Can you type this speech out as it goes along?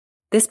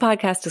This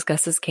podcast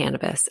discusses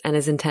cannabis and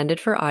is intended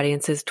for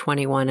audiences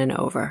 21 and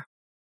over.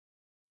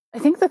 I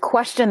think the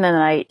question that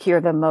I hear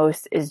the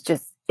most is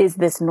just, is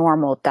this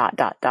normal, ...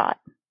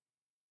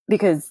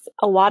 Because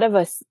a lot of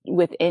us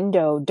with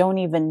endo don't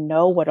even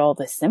know what all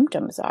the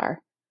symptoms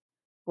are.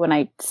 When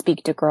I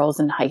speak to girls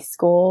in high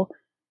school,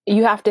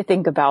 you have to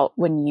think about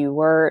when you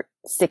were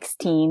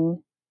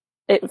 16.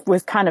 It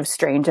was kind of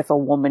strange if a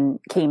woman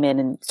came in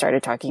and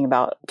started talking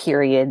about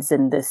periods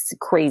and this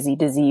crazy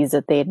disease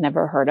that they had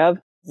never heard of.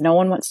 No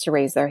one wants to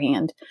raise their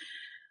hand.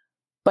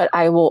 But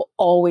I will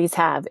always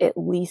have at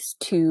least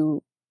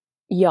 2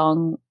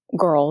 young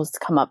girls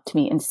come up to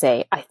me and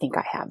say, I think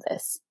I have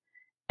this.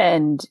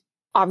 And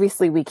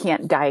obviously we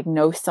can't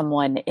diagnose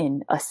someone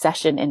in a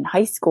session in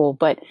high school,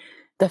 but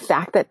the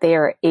fact that they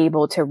are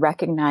able to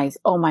recognize,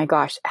 oh my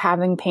gosh,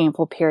 having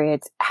painful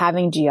periods,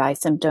 having GI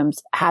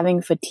symptoms, having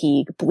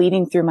fatigue,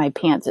 bleeding through my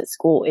pants at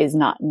school is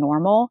not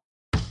normal.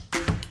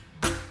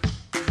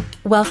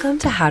 Welcome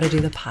to How to Do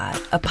the Pod,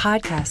 a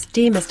podcast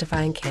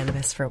demystifying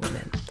cannabis for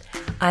women.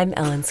 I'm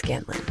Ellen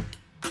Scanlon.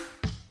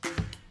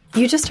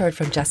 You just heard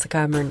from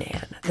Jessica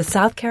Murnane, the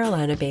South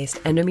Carolina-based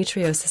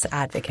endometriosis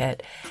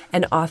advocate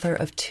and author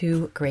of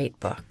 2 great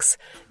books,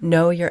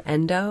 Know Your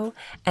Endo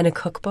and a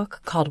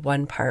cookbook called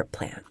One Part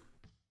Plant.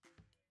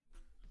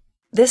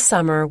 This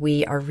summer,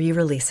 we are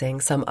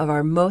re-releasing some of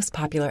our most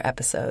popular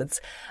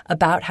episodes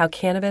about how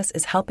cannabis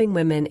is helping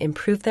women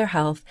improve their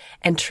health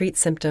and treat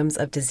symptoms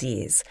of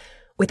disease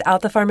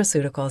without the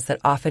pharmaceuticals that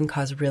often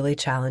cause really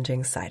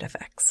challenging side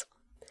effects.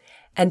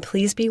 And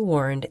please be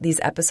warned, these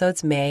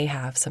episodes may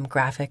have some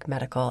graphic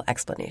medical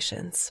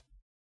explanations.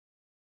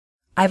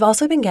 I've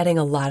also been getting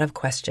a lot of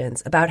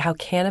questions about how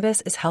cannabis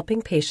is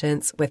helping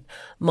patients with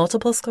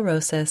multiple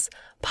sclerosis,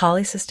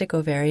 polycystic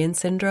ovarian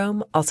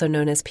syndrome, also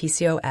known as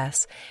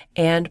PCOS,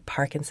 and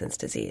Parkinson's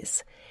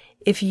disease.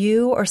 If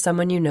you or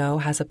someone you know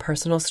has a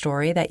personal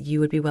story that you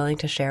would be willing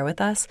to share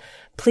with us,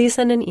 please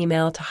send an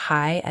email to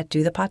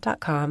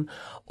hi@dothepot.com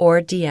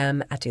or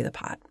DM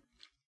 @dothepot.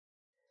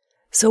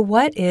 So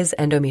what is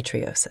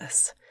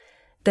endometriosis?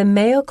 The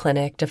Mayo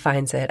Clinic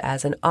defines it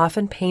as an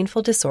often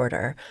painful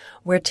disorder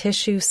where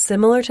tissue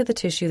similar to the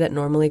tissue that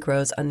normally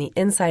grows on the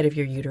inside of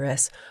your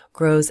uterus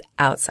grows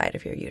outside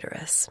of your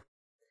uterus.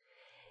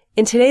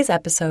 In today's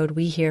episode,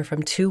 we hear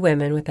from 2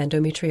 women with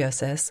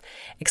endometriosis,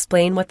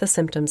 explain what the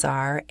symptoms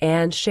are,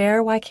 and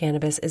share why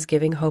cannabis is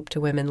giving hope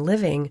to women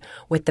living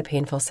with the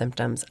painful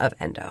symptoms of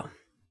endo.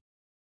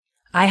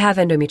 I have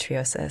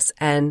endometriosis,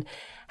 and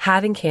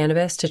having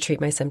cannabis to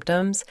treat my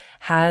symptoms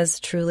has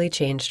truly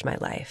changed my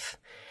life.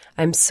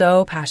 I'm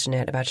so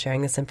passionate about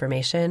sharing this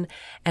information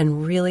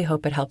and really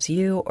hope it helps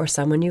you or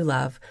someone you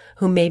love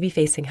who may be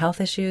facing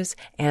health issues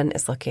and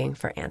is looking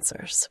for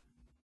answers.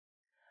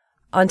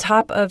 On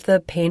top of the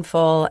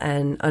painful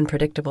and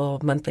unpredictable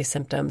monthly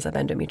symptoms of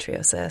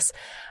endometriosis,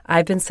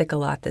 I've been sick a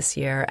lot this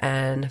year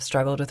and have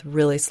struggled with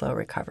really slow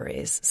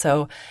recoveries.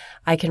 So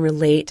I can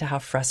relate to how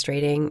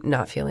frustrating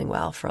not feeling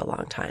well for a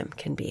long time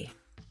can be.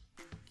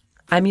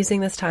 I'm using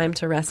this time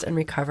to rest and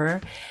recover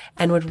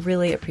and would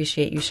really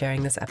appreciate you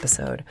sharing this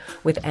episode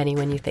with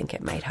anyone you think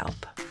it might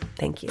help.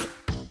 Thank you.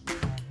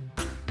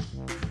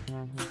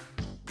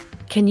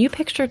 Can you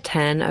picture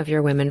 10 of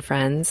your women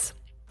friends?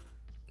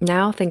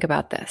 Now think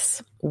about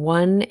this.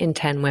 1 in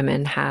 10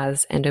 women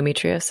has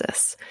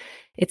endometriosis.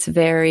 It's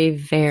very,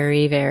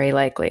 very, very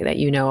likely that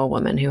you know a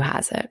woman who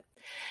has it.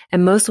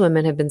 And most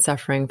women have been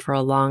suffering for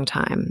a long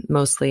time,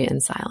 mostly in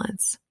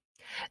silence.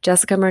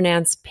 Jessica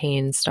Murnane's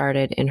pain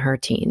started in her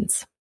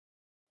teens.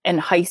 In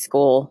high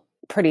school,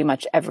 pretty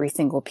much every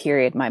single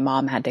period, my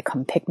mom had to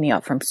come pick me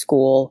up from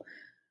school.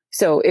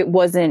 So it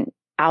wasn't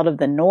out of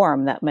the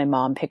norm that my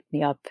mom picked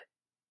me up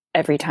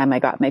every time I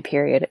got my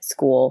period at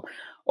school,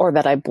 or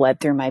that I bled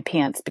through my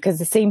pants, because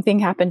the same thing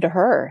happened to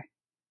her.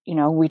 You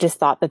know, we just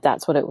thought that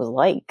that's what it was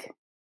like.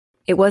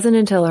 It wasn't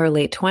until her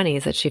late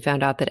 20s that she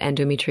found out that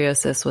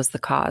endometriosis was the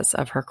cause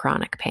of her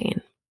chronic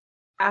pain.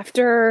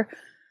 After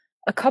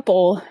a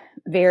couple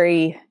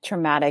very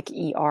traumatic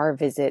ER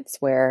visits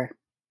where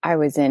I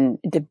was in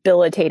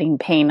debilitating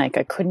pain, like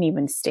I couldn't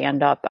even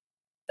stand up.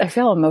 I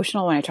feel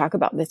emotional when I talk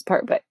about this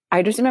part, but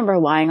I just remember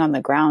lying on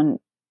the ground,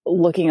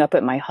 looking up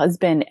at my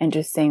husband and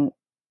just saying,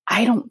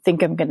 I don't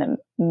think I'm going to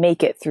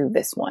make it through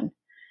this one.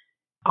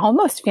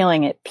 Almost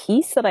feeling at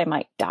peace that I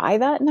might die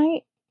that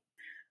night.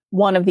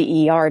 One of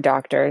the ER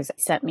doctors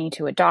sent me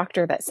to a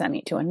doctor that sent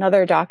me to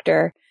another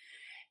doctor.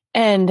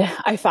 And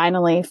I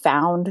finally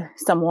found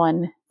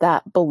someone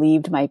that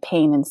believed my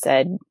pain and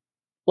said,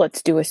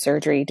 let's do a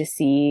surgery to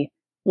see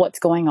what's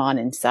going on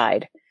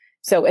inside.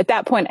 So at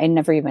that point, I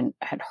never even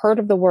had heard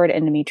of the word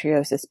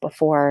endometriosis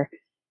before.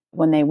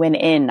 When they went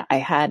in, I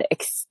had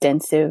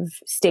extensive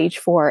stage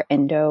 4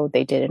 endo.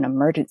 They did an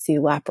emergency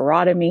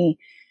laparotomy.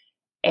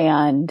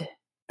 And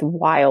the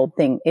wild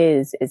thing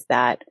is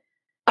that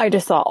I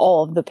just thought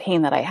all of the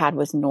pain that I had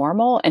was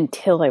normal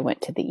until I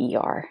went to the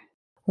ER.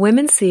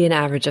 Women see an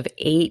average of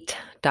 8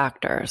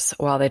 doctors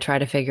while they try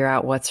to figure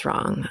out what's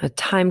wrong, a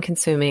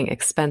time-consuming,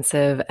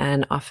 expensive,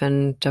 and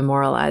often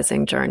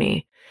demoralizing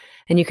journey.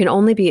 And you can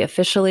only be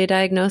officially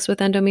diagnosed with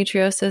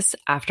endometriosis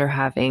after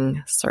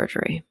having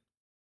surgery.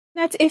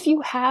 That's if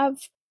you have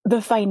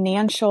the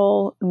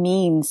financial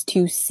means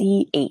to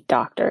see 8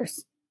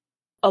 doctors.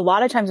 A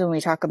lot of times when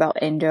we talk about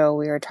endo,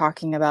 we are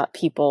talking about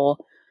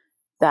people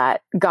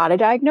that got a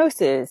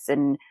diagnosis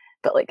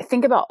but like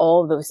think about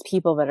all of those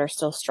people that are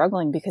still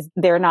struggling because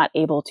they're not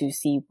able to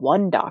see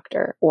 1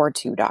 doctor or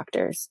 2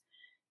 doctors.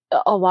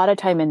 A lot of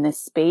time in this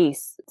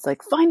space, it's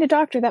like, find a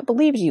doctor that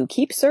believes you,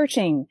 keep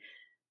searching.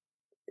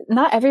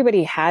 Not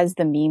everybody has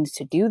the means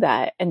to do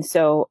that. And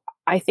so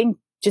I think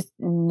just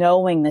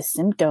knowing the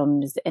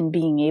symptoms and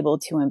being able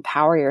to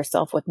empower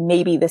yourself with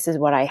maybe this is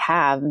what I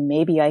have,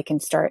 maybe I can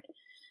start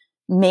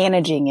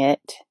managing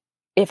it.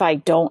 If I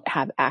don't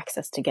have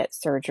access to get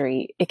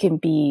surgery, it can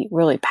be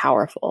really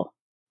powerful.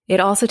 It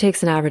also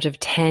takes an average of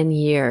 10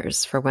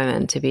 years for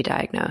women to be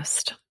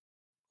diagnosed.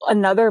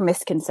 Another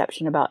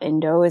misconception about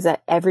endo is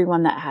that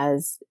everyone that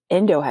has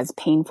endo has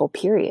painful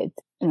periods.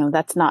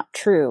 That's not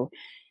true.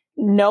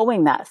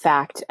 Knowing that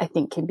fact, I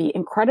think, can be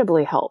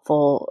incredibly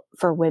helpful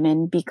for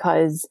women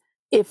because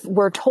if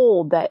we're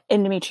told that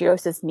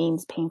endometriosis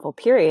means painful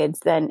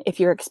periods, then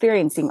if you're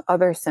experiencing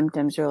other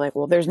symptoms, you're like,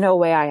 well, there's no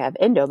way I have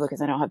endo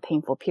because I don't have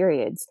painful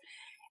periods.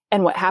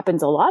 And what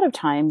happens a lot of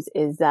times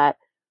is that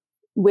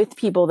with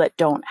people that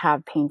don't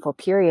have painful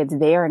periods,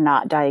 they are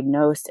not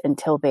diagnosed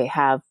until they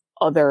have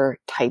other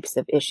types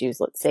of issues,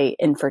 let's say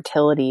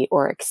infertility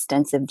or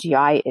extensive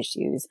GI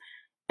issues,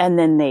 and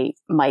then they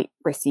might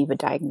receive a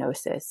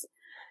diagnosis.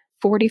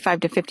 45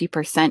 to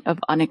 50% of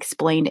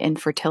unexplained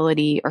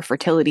infertility or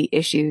fertility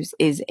issues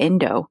is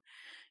endo.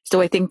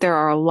 So I think there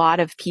are a lot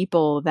of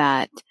people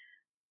that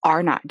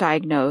are not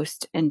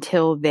diagnosed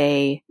until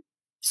they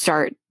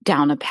start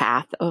down a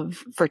path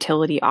of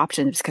fertility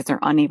options because they're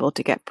unable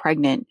to get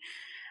pregnant.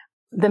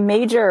 The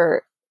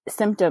major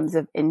symptoms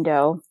of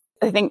endo,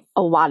 I think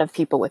a lot of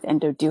people with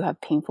endo do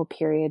have painful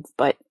periods,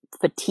 but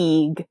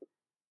fatigue,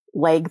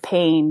 leg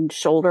pain,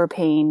 shoulder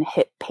pain,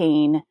 hip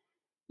pain,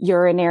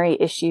 urinary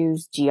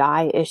issues,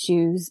 GI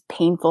issues,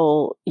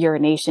 painful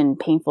urination,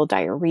 painful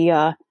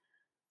diarrhea,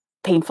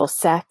 painful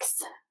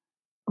sex,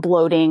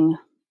 bloating,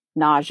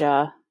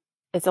 nausea.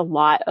 It's a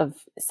lot of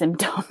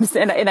symptoms.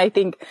 And I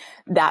think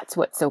that's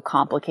what's so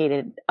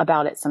complicated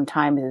about it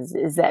sometimes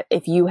is that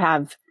if you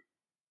have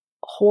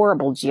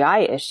horrible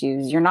GI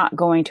issues, you're not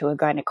going to a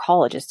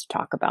gynecologist to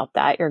talk about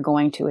that. You're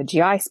going to a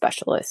GI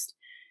specialist.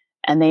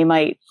 And they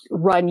might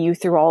run you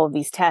through all of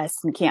these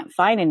tests and can't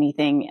find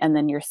anything. And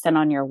then you're sent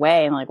on your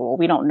way and like, well,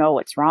 we don't know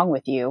what's wrong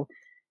with you.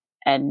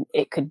 And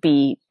it could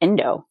be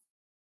endo.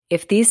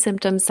 If these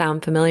symptoms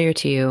sound familiar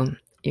to you,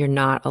 you're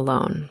not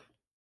alone.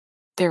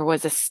 There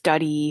was a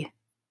study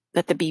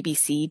that the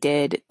BBC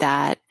did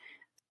that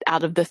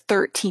out of the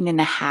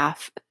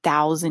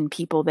 13,500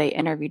 people they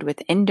interviewed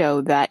with endo,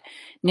 that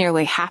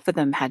nearly half of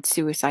them had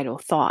suicidal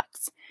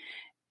thoughts.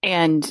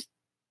 And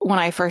when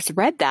I first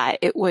read that,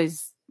 it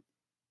was,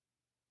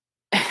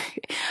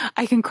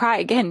 I can cry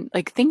again,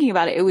 like thinking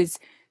about it. It was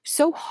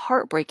so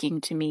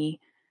heartbreaking to me.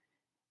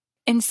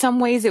 In some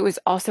ways, it was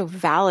also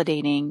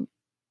validating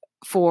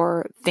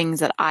for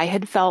things that I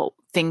had felt,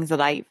 things that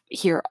I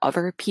hear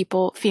other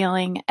people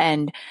feeling.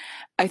 And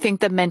I think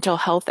the mental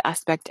health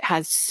aspect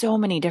has so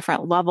many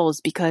different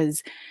levels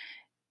because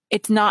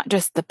it's not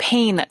just the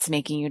pain that's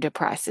making you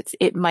depressed.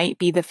 It might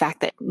be the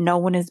fact that no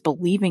one is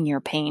believing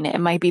your pain. It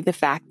might be the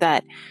fact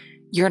that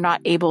you're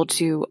not able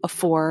to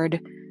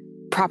afford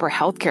proper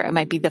healthcare. It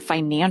might be the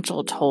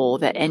financial toll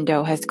that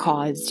endo has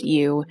caused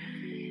you.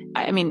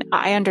 I mean,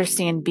 I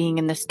understand being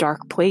in this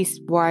dark place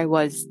where I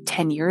was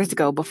 10 years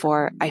ago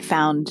before I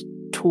found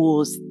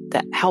tools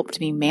that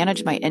helped me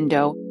manage my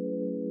endo.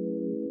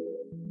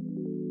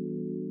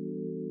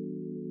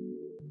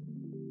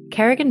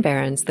 Kerrigan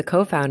Behrens, the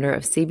co-founder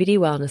of CBD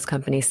wellness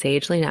company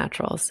Sagely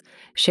Naturals,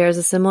 shares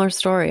a similar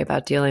story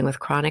about dealing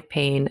with chronic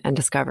pain and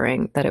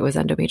discovering that it was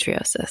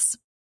endometriosis.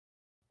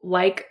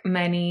 Like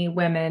many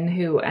women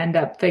who end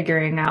up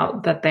figuring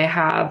out that they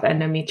have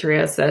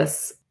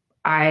endometriosis,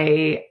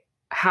 I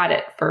had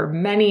it for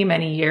many,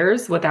 many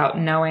years without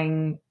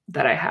knowing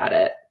that I had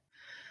it.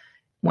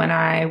 When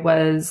I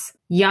was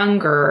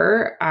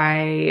younger,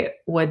 I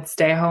would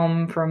stay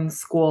home from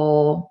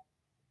school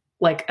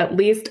like at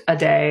least a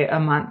day a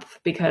month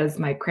because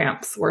my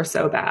cramps were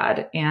so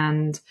bad.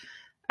 And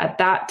at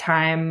that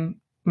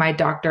time, my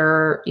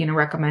doctor,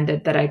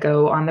 recommended that I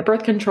go on the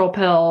birth control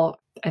pill.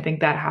 I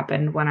think that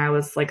happened when I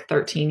was like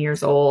 13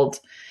 years old.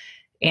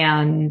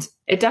 And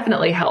it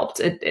definitely helped.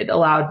 It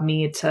allowed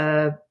me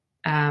to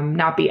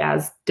not be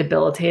as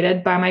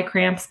debilitated by my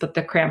cramps, but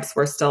the cramps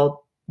were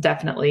still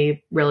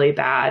definitely really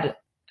bad.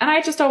 And I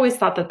just always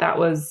thought that that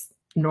was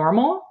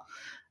normal.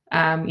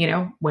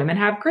 Women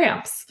have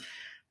cramps.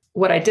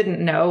 What I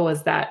didn't know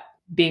was that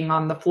being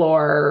on the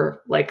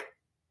floor, like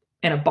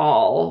in a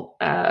ball,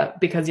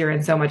 because you're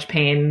in so much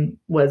pain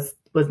was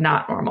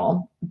not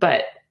normal.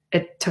 But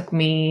it took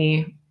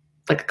me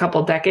like a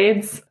couple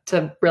decades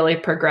to really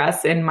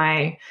progress in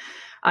my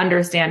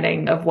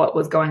understanding of what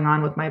was going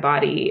on with my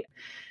body.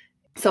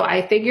 So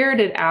I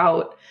figured it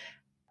out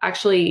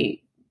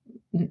actually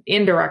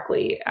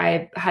indirectly.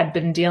 I had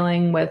been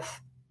dealing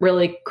with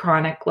really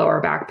chronic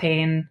lower back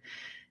pain,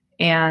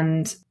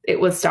 and it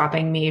was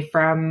stopping me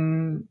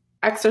from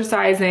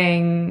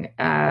exercising.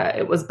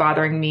 It was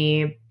bothering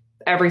me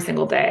every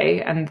single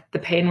day, and the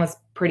pain was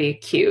pretty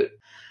acute.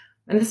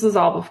 And this was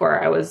all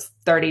before I was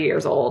 30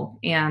 years old,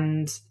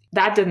 and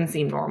that didn't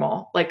seem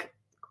normal. Like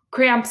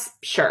cramps,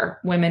 sure,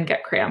 women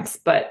get cramps,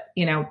 but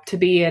to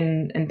be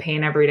in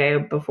pain every day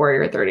before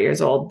you're 30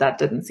 years old, that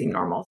didn't seem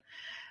normal.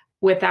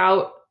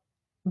 Without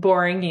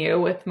boring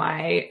you with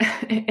my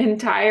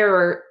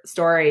entire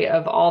story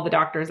of all the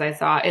doctors I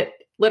saw, it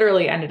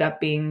literally ended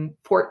up being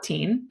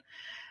 14.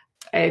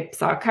 I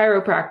saw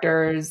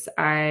chiropractors,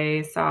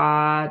 I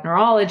saw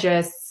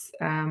neurologists,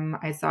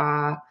 I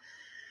saw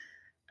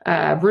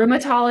a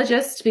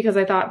rheumatologist because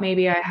I thought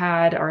maybe I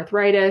had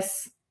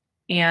arthritis.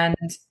 And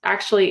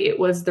actually, it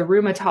was the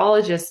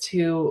rheumatologist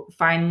who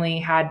finally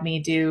had me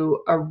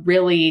do a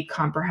really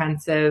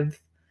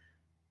comprehensive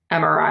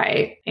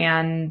MRI.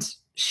 And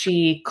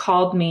she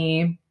called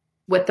me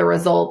with the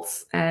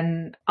results,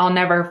 and I'll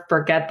never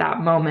forget that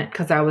moment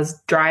because I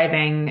was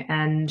driving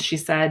and she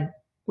said,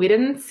 "We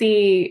didn't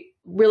see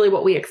really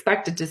what we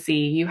expected to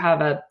see. You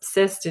have a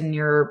cyst in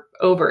your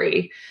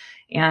ovary,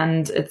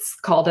 and it's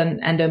called an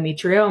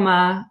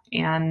endometrioma,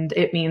 and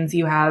it means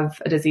you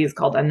have a disease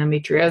called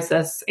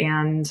endometriosis."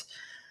 And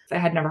I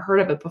had never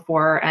heard of it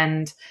before.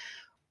 And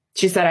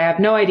she said, "I have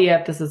no idea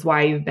if this is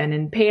why you've been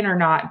in pain or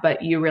not,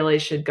 but you really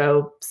should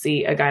go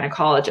see a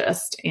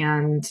gynecologist."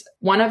 And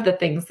one of the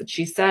things that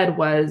she said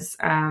was,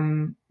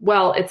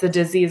 well, it's a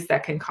disease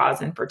that can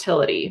cause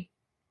infertility.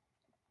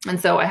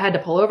 And so I had to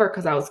pull over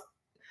because I was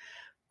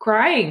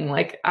crying.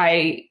 Like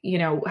I,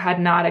 had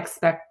not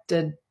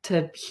expected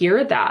to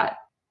hear that.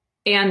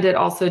 And it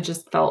also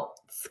just felt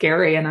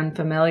scary and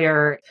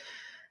unfamiliar.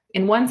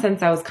 In one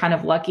sense, I was kind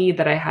of lucky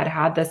that I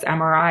had this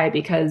MRI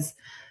because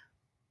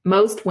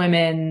most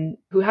women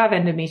who have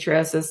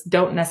endometriosis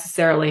don't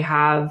necessarily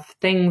have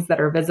things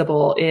that are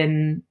visible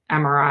in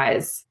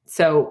MRIs.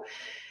 So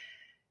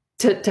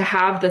to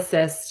have the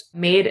cyst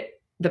made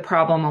the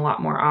problem a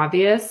lot more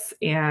obvious.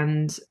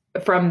 And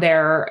from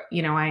there,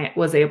 I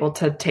was able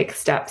to take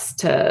steps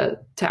to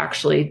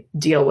actually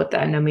deal with the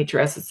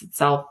endometriosis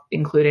itself,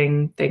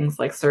 including things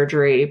like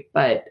surgery.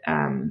 But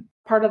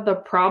part of the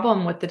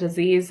problem with the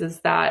disease is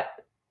that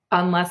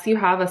unless you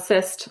have a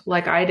cyst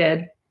like I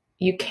did,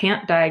 you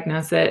can't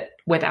diagnose it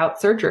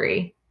without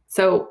surgery.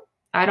 So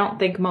I don't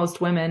think most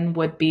women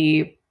would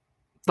be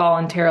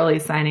voluntarily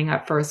signing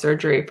up for a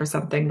surgery for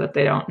something that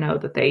they don't know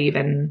that they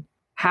even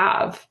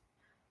have.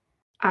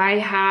 I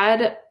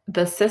had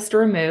the cyst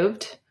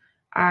removed.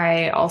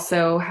 I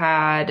also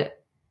had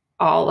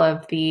all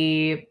of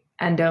the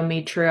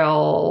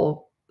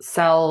endometrial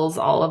cells,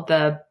 all of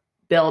the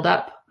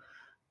buildup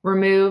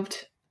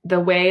removed. The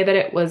way that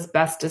it was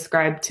best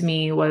described to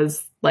me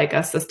was like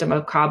a system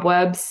of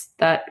cobwebs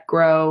that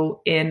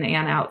grow in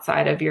and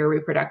outside of your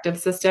reproductive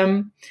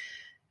system.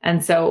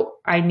 And so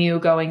I knew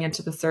going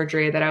into the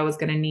surgery that I was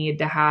going to need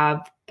to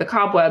have the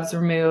cobwebs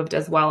removed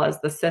as well as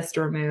the cyst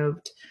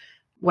removed.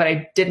 What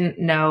I didn't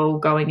know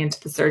going into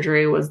the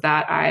surgery was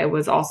that I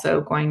was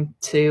also going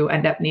to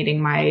end up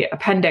needing my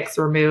appendix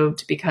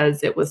removed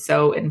because it was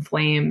so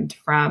inflamed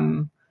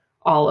from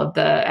all of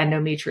the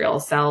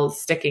endometrial cells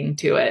sticking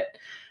to it.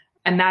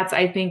 And that's,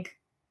 I think,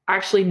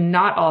 actually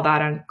not all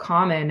that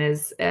uncommon.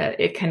 Is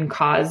it can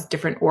cause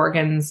different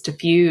organs to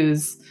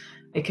fuse.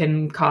 It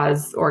can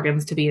cause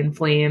organs to be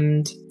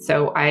inflamed.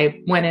 So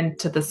I went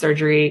into the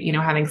surgery,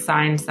 having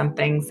signed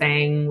something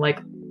saying like,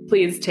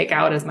 please take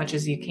out as much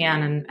as you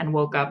can, and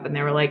woke up and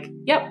they were like,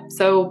 yep.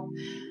 So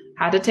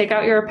had to take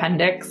out your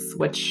appendix,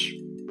 which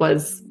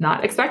was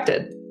not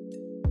expected.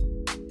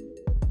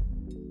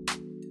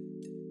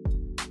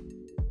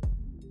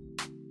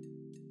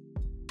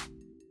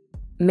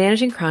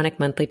 Managing chronic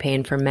monthly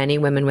pain for many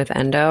women with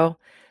endo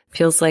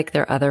feels like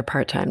their other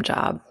part-time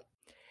job.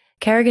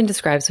 Kerrigan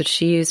describes what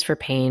she used for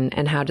pain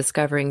and how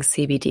discovering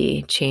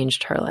CBD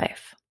changed her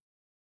life.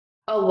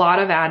 A lot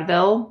of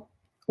Advil,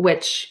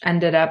 which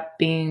ended up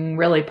being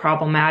really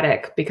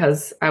problematic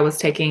because I was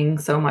taking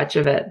so much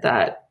of it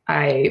that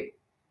I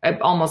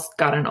almost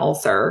got an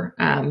ulcer.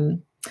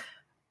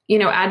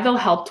 Advil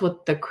helped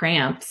with the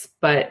cramps,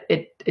 but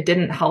it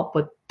didn't help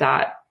with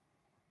that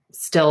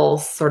still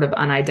sort of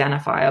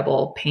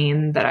unidentifiable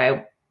pain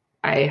that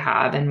I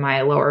have in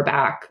my lower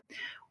back.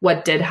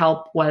 What did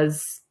help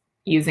was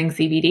using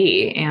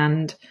CBD.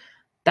 And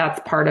that's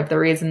part of the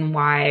reason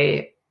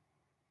why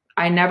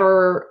I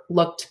never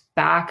looked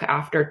back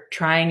after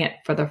trying it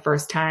for the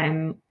first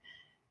time.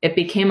 It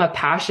became a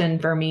passion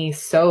for me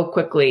so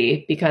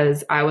quickly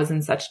because I was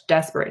in such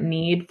desperate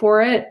need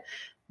for it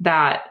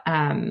that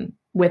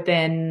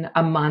within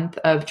a month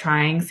of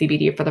trying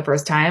CBD for the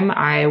first time,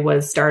 I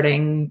was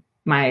starting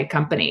my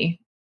company.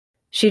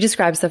 She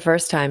describes the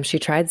first time she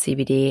tried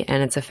CBD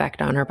and its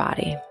effect on her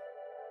body.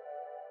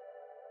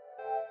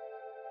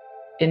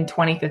 In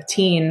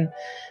 2015,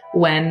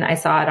 when I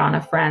saw it on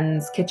a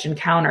friend's kitchen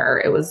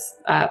counter, it was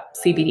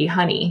CBD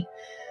honey.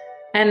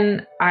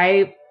 And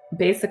I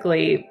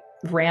basically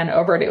ran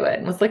over to it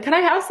and was like, can I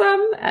have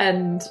some?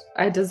 And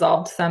I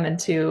dissolved some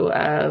into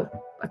a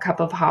cup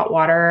of hot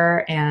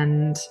water.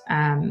 And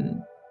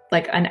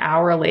like an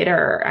hour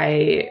later,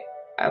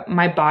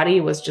 my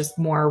body was just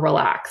more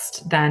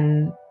relaxed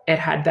than it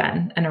had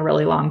been in a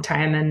really long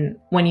time. And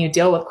when you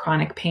deal with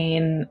chronic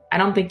pain, I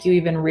don't think you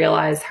even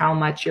realize how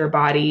much your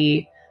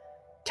body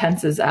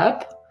tenses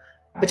up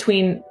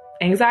between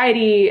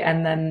anxiety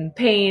and then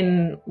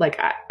pain. Like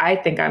I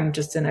think I'm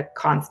just in a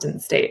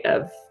constant state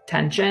of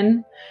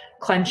tension,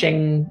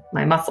 clenching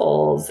my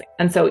muscles.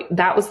 And so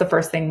that was the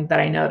first thing that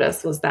I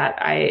noticed, was that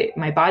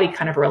my body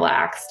kind of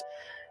relaxed.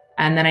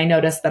 And then I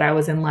noticed that I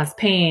was in less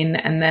pain.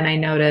 And then I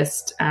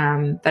noticed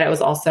that I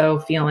was also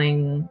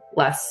feeling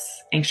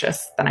less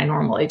anxious than I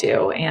normally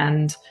do.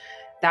 And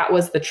that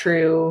was the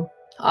true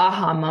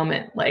aha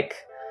moment. Like,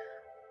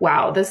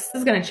 wow, this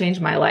is going to change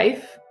my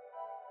life.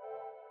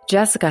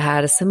 Jessica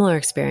had a similar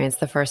experience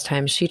the first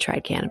time she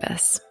tried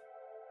cannabis.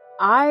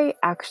 I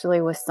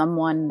actually was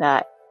someone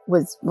that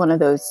was one of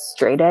those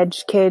straight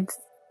edge kids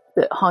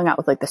that hung out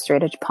with like the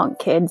straight edge punk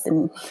kids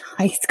in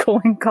high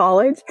school and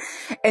college.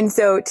 And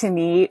so to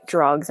me,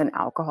 drugs and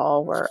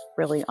alcohol were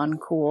really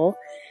uncool.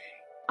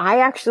 I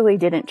actually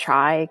didn't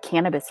try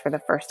cannabis for the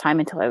first time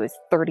until I was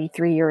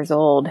 33 years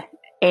old.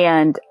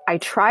 And I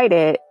tried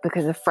it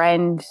because a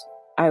friend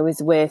I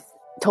was with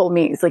told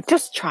me, it's like,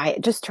 just try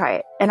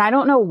it. And I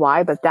don't know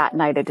why, but that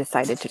night I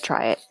decided to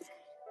try it.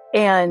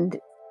 And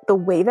the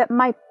way that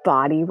my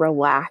body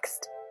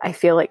relaxed, I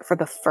feel like for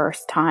the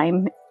first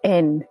time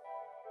in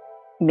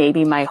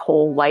maybe my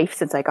whole life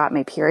since I got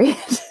my period,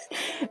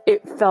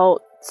 it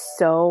felt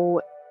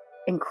so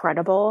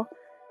incredible.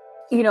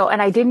 You know,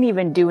 and I didn't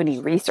even do any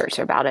research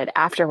about it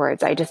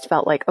afterwards. I just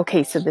felt like,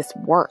 okay, so this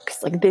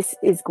works. Like, this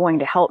is going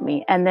to help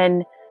me. And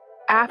then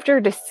after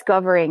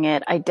discovering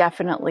it, I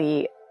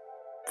definitely,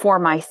 for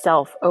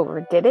myself,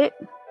 overdid it,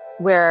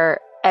 where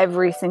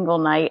every single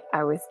night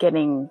I was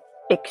getting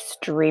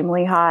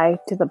extremely high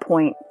to the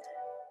point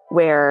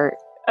where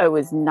I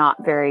was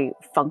not very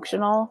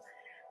functional.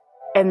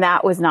 And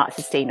that was not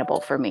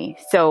sustainable for me.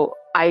 So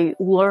I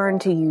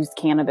learned to use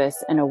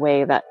cannabis in a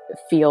way that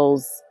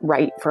feels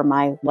right for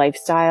my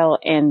lifestyle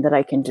and that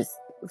I can just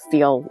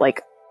feel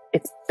like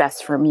it's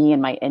best for me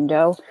and my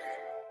endo.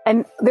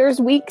 And there's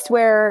weeks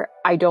where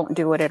I don't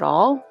do it at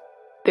all.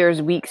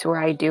 There's weeks where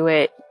I do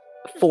it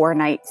 4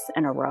 nights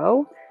in a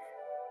row.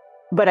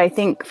 But I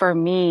think for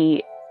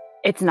me,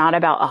 it's not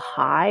about a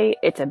high.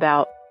 It's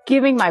about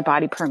giving my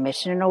body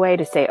permission in a way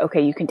to say,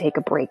 okay, you can take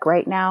a break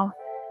right now.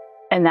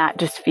 And that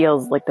just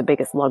feels like the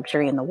biggest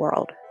luxury in the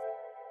world.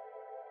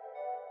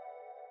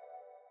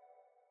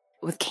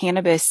 With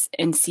cannabis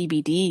and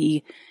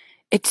CBD,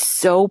 it's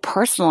so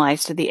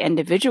personalized to the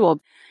individual.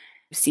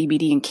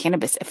 CBD and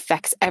cannabis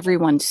affects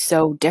everyone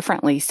so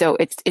differently. So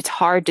it's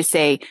hard to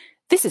say,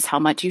 this is how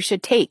much you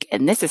should take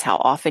and this is how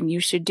often you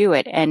should do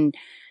it. And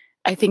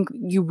I think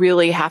you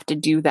really have to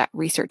do that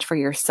research for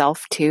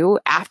yourself too,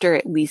 after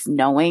at least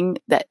knowing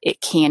that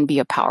it can be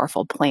a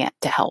powerful plant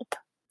to help.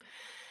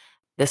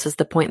 This is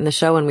the point in the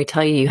show when we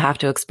tell you have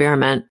to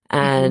experiment.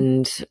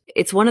 And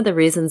it's one of the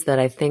reasons that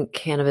I think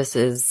cannabis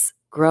is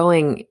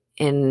growing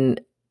in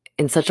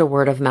such a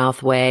word of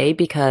mouth way,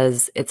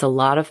 because it's a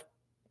lot of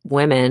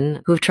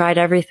women who've tried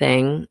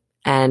everything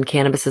and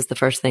cannabis is the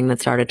first thing that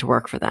started to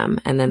work for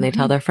them. And then they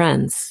tell their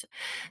friends.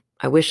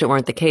 I wish it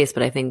weren't the case,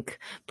 but I think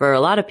for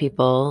a lot of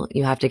people,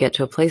 you have to get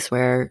to a place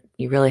where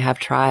you really have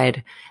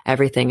tried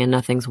everything and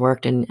nothing's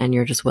worked, and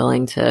you're just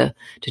willing to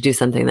do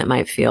something that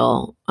might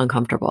feel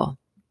uncomfortable.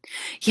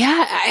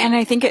 Yeah. And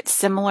I think it's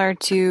similar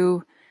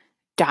to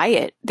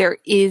diet. There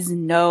is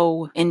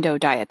no endo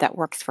diet that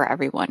works for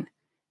everyone.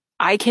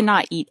 I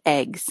cannot eat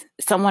eggs.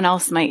 Someone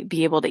else might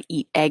be able to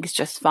eat eggs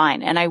just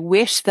fine. And I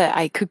wish that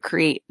I could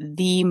create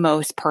the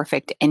most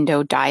perfect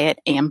endo diet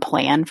and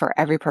plan for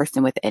every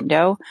person with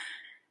endo.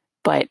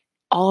 But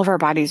all of our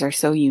bodies are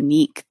so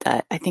unique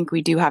that I think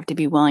we do have to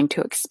be willing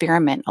to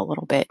experiment a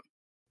little bit.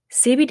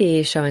 CBD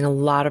is showing a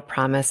lot of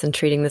promise in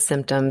treating the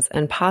symptoms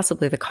and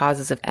possibly the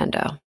causes of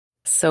endo.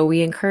 So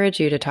we encourage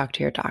you to talk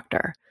to your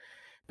doctor.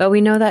 But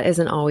we know that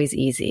isn't always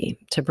easy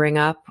to bring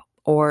up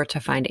or to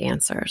find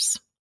answers.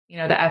 You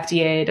know, the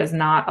FDA does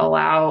not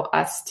allow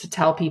us to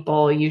tell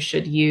people you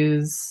should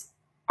use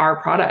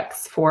our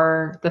products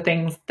for the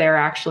things they're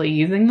actually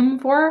using them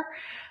for.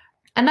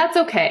 And that's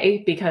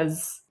okay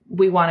because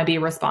we want to be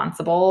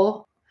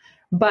responsible.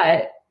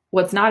 But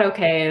what's not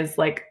okay is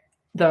like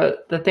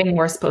the thing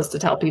we're supposed to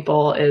tell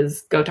people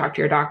is go talk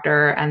to your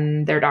doctor,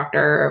 and their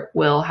doctor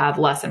will have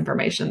less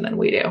information than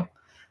we do.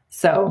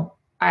 So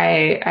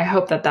I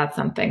hope that that's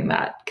something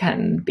that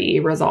can be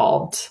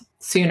resolved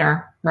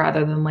sooner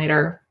rather than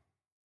later.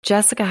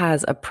 Jessica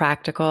has a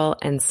practical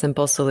and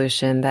simple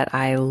solution that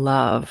I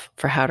love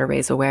for how to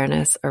raise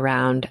awareness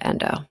around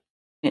endo.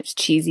 It's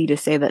cheesy to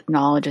say that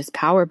knowledge is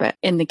power, but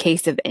in the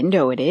case of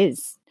endo, it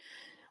is.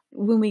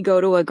 When we go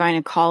to a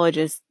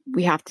gynecologist,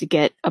 we have to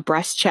get a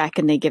breast check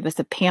and they give us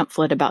a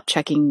pamphlet about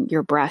checking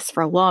your breasts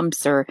for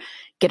lumps, or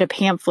get a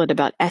pamphlet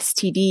about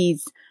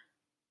STDs.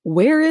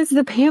 Where is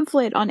the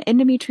pamphlet on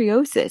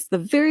endometriosis? The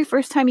very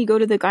first time you go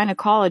to the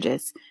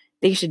gynecologist,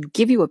 they should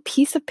give you a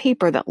piece of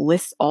paper that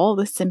lists all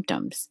the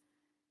symptoms,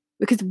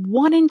 because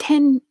 1 in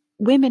 10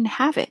 women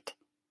have it.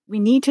 We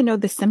need to know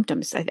the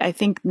symptoms. I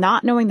think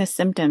not knowing the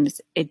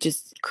symptoms, it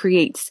just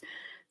creates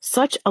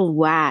such a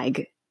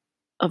lag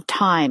of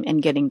time in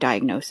getting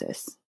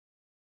diagnosis.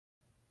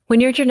 When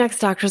you're at your next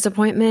doctor's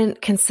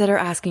appointment, consider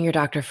asking your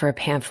doctor for a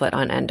pamphlet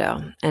on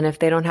endo. And if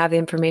they don't have the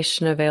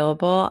information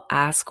available,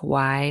 ask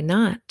why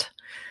not.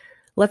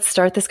 Let's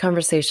start this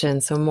conversation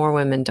so more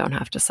women don't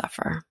have to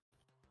suffer.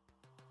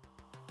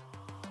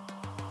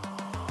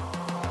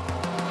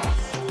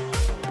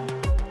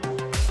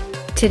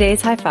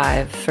 Today's high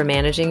five for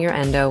managing your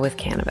endo with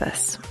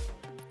cannabis.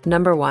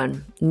 Number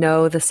 1,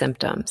 know the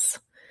symptoms.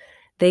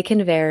 They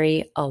can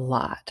vary a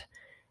lot.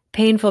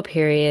 Painful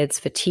periods,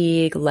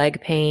 fatigue, leg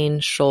pain,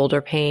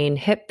 shoulder pain,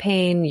 hip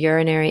pain,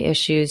 urinary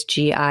issues,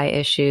 GI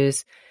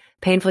issues,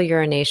 painful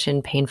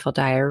urination, painful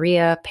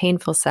diarrhea,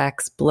 painful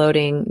sex,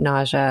 bloating,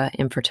 nausea,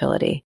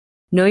 infertility.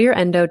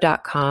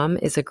 KnowYourEndo.com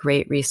is a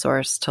great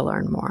resource to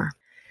learn more.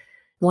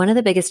 One of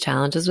the biggest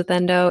challenges with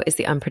endo is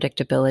the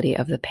unpredictability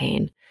of the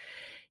pain.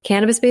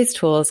 Cannabis-based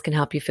tools can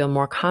help you feel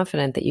more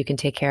confident that you can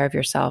take care of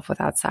yourself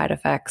without side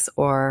effects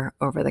or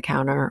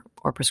over-the-counter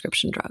or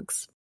prescription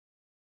drugs.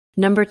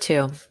 Number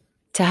 2,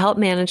 to help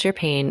manage your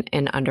pain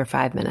in under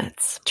 5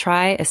 minutes,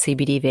 try a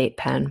CBD vape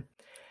pen.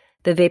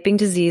 The vaping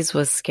disease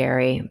was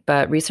scary,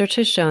 but research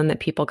has shown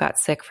that people got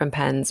sick from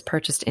pens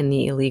purchased in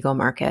the illegal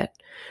market.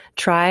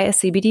 Try a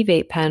CBD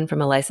vape pen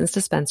from a licensed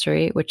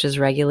dispensary, which is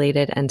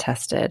regulated and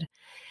tested.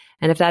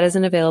 And if that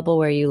isn't available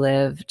where you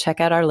live,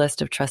 check out our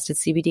list of trusted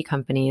CBD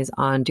companies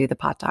on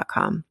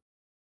dothepot.com.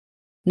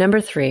 Number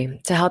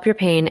 3, to help your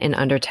pain in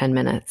under 10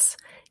 minutes,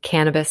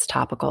 cannabis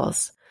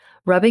topicals.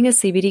 Rubbing a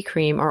CBD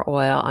cream or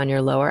oil on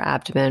your lower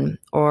abdomen,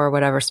 or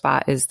whatever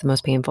spot is the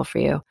most painful for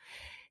you,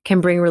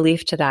 can bring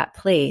relief to that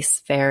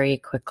place very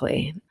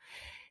quickly.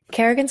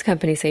 Kerrigan's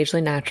company,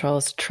 Sagely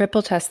Naturals,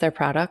 triple tests their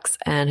products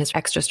and has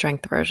extra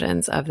strength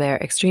versions of their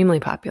extremely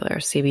popular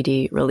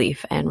CBD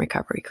relief and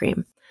recovery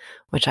cream,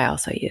 which I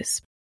also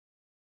use.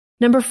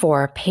 Number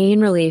 4, pain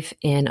relief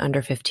in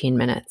under 15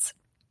 minutes.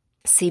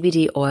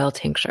 CBD oil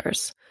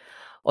tinctures.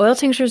 Oil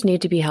tinctures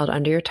need to be held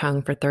under your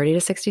tongue for 30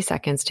 to 60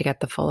 seconds to get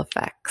the full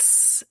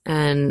effects.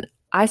 And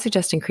I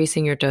suggest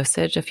increasing your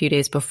dosage a few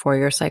days before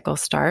your cycle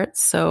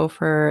starts. So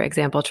for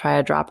example, try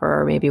a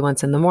dropper maybe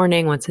once in the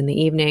morning, once in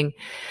the evening,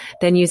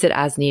 then use it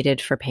as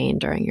needed for pain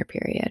during your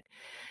period.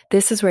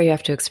 This is where you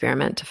have to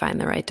experiment to find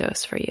the right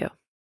dose for you.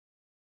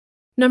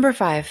 Number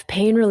 5,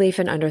 pain relief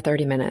in under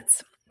 30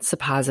 minutes.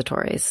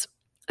 Suppositories.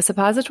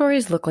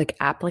 Suppositories look like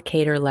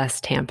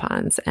applicator-less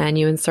tampons, and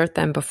you insert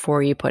them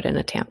before you put in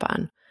a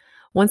tampon.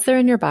 Once they're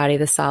in your body,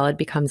 the solid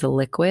becomes a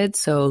liquid,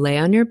 so lay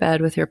on your bed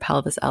with your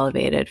pelvis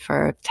elevated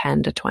for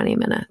 10 to 20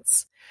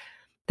 minutes.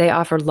 They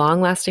offer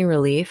long-lasting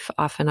relief,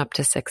 often up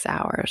to 6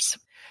 hours.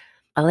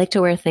 I like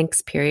to wear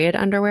Thinx period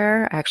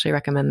underwear. I actually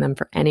recommend them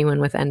for anyone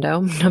with endo,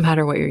 no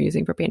matter what you're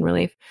using for pain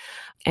relief.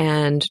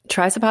 And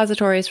try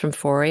suppositories from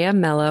Foria,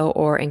 Mellow,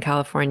 or in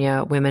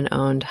California,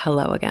 women-owned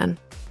Hello Again.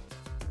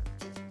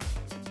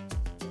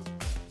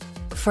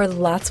 For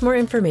lots more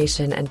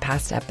information and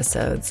past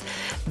episodes,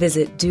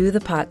 visit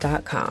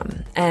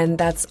dothepot.com. And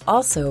that's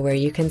also where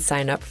you can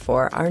sign up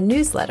for our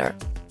newsletter.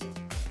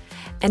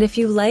 And if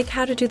you like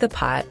How to Do the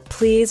Pot,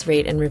 please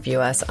rate and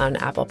review us on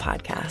Apple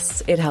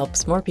Podcasts. It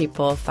helps more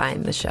people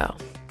find the show.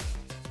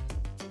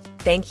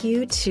 Thank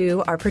you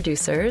to our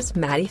producers,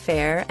 Maddie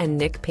Fair and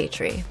Nick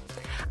Patry.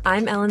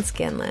 I'm Ellen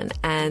Scanlon,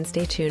 and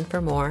stay tuned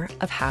for more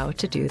of How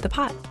to Do the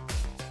Pot.